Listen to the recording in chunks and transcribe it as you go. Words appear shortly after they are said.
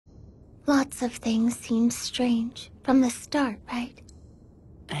Lots of things seemed strange from the start, right?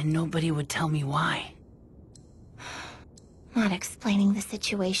 And nobody would tell me why. Not explaining the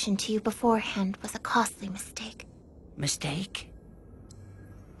situation to you beforehand was a costly mistake. Mistake?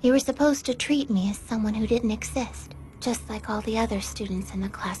 You were supposed to treat me as someone who didn't exist, just like all the other students in the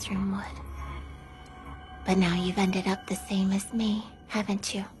classroom would. But now you've ended up the same as me,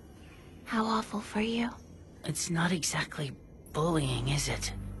 haven't you? How awful for you. It's not exactly bullying, is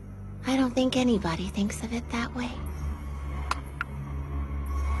it? I don't think anybody thinks of it that way.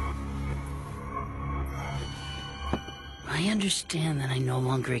 I understand that I no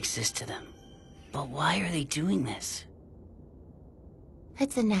longer exist to them. But why are they doing this?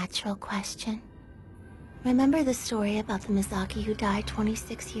 It's a natural question. Remember the story about the Misaki who died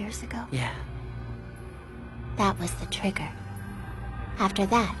 26 years ago? Yeah. That was the trigger. After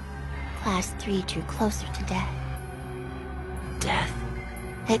that, Class 3 drew closer to death. Death?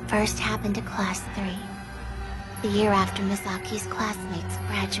 It first happened to Class 3, the year after Misaki's classmates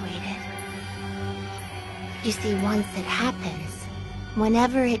graduated. You see, once it happens,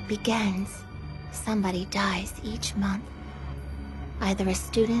 whenever it begins, somebody dies each month. Either a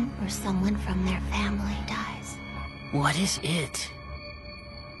student or someone from their family dies. What is it?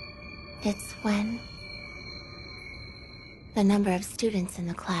 It's when the number of students in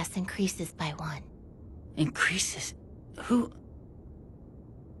the class increases by 1. Increases? Who?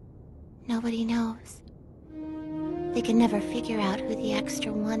 Nobody knows. They can never figure out who the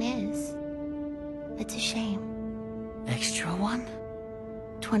extra 1 is. It's a shame. Extra 1?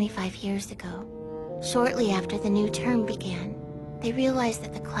 25 years ago, shortly after the new term began, they realized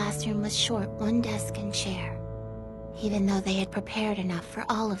that the classroom was short 1 desk and chair, even though they had prepared enough for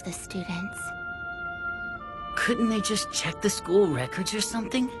all of the students. Couldn't they just check the school records or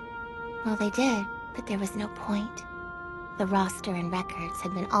something? Well, they did, but there was no point. The roster and records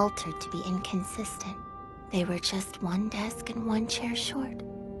had been altered to be inconsistent. They were just 1 desk and 1 chair short.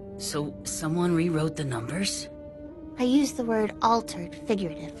 So someone rewrote the numbers? I use the word altered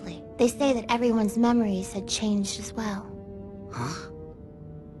figuratively. They say that everyone's memories had changed as well. Huh?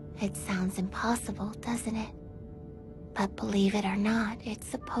 It sounds impossible, doesn't it? But believe it or not, it's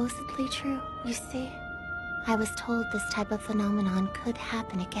supposedly true, you see. I was told this type of phenomenon could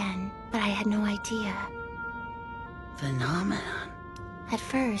happen again, but I had no idea. Phenomenon? At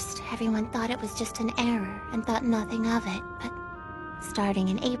first, everyone thought it was just an error and thought nothing of it, but starting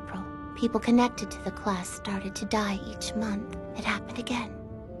in April, people connected to the class started to die each month. It happened again.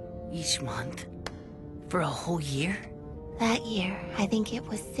 Each month? For a whole year? That year, I think it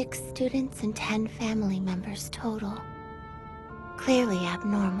was 6 students and 10 family members total. Clearly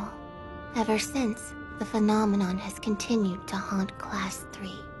abnormal. Ever since, the phenomenon has continued to haunt Class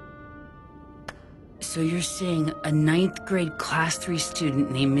 3. So you're saying a 9th grade Class 3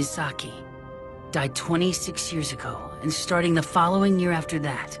 student named Misaki died 26 years ago, and starting the following year after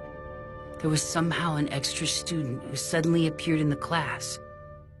that, there was somehow an extra student who suddenly appeared in the class.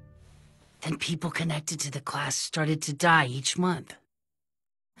 Then people connected to the class started to die each month.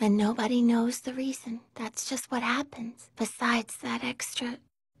 And nobody knows the reason. That's just what happens. Besides, that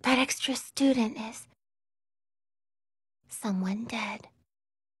extra student is someone dead.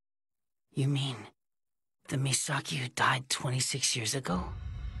 You mean the Misaki who died 26 years ago?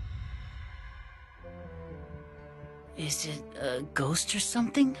 Is it a ghost or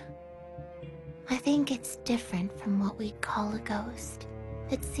something? I think it's different from what we'd call a ghost.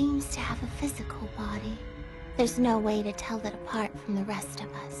 It seems to have a physical body. There's no way to tell it apart from the rest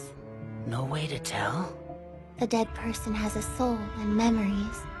of us. No way to tell? The dead person has a soul and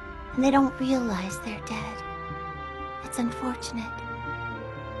memories, and they don't realize they're dead. It's unfortunate.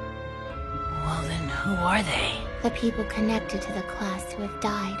 Well then, who are they? The people connected to the class who have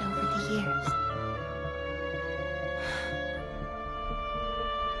died over the years.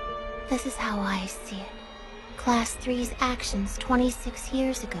 This is how I see it. Class 3's actions 26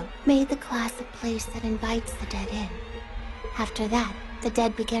 years ago made the class a place that invites the dead in. After that, the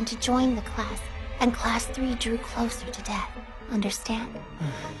dead began to join the class, and Class 3 drew closer to death. Understand?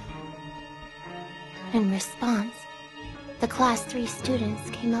 In response, the Class 3 students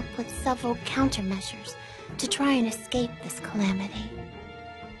came up with several countermeasures to try and escape this calamity.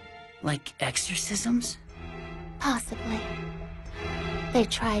 Like exorcisms? Possibly. They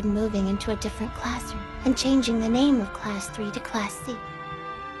tried moving into a different classroom and changing the name of Class 3 to Class C.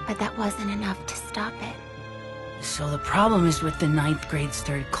 But that wasn't enough to stop it. So the problem is with the 9th grade's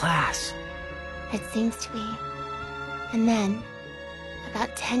 3rd class. It seems to be. And then,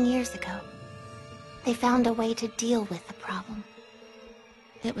 about 10 years ago, they found a way to deal with the problem.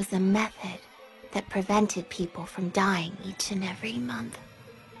 It was a method that prevented people from dying each and every month.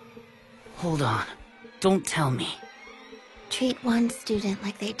 Hold on. Don't tell me. Treat one student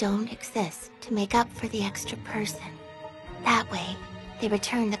like they don't exist to make up for the extra person. That way, they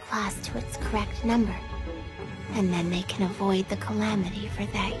return the class to its correct number. And then they can avoid the calamity for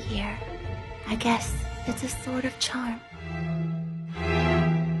that year. I guess it's a sort of charm.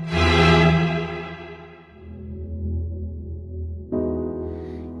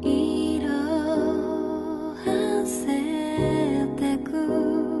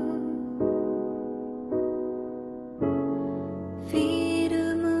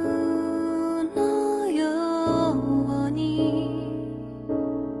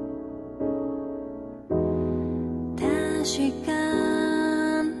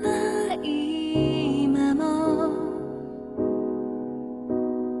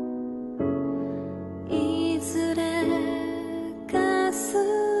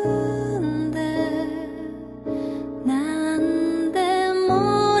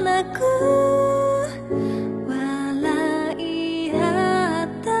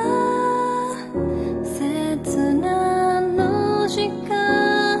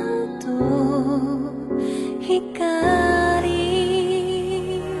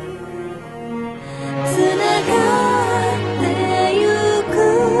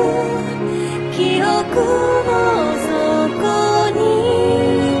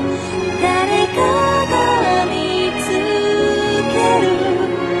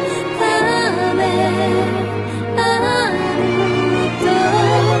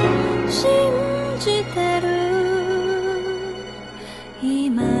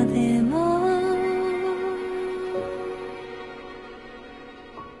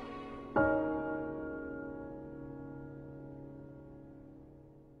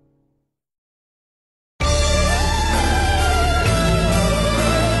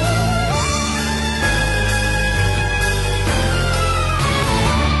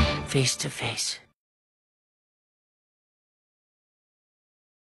 Face to face.